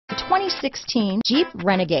2016 Jeep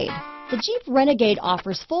Renegade. The Jeep Renegade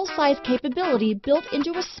offers full-size capability built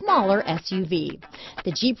into a smaller SUV.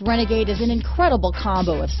 The Jeep Renegade is an incredible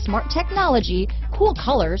combo of smart technology, cool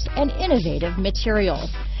colors, and innovative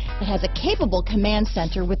materials. It has a capable command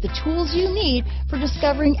center with the tools you need for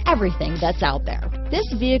discovering everything that's out there. This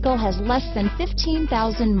vehicle has less than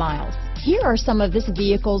 15,000 miles. Here are some of this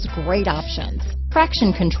vehicle's great options: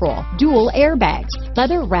 traction control, dual airbags,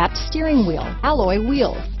 leather-wrapped steering wheel, alloy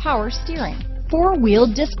wheels, power steering, four-wheel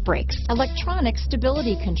disc brakes, electronic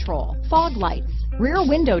stability control, fog lights, rear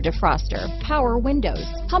window defroster, power windows,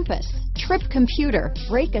 compass, trip computer,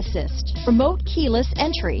 brake assist, remote keyless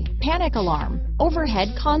entry, panic alarm, overhead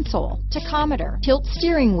console, tachometer, tilt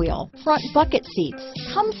steering wheel, front bucket seats.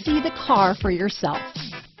 Come see the car for yourself.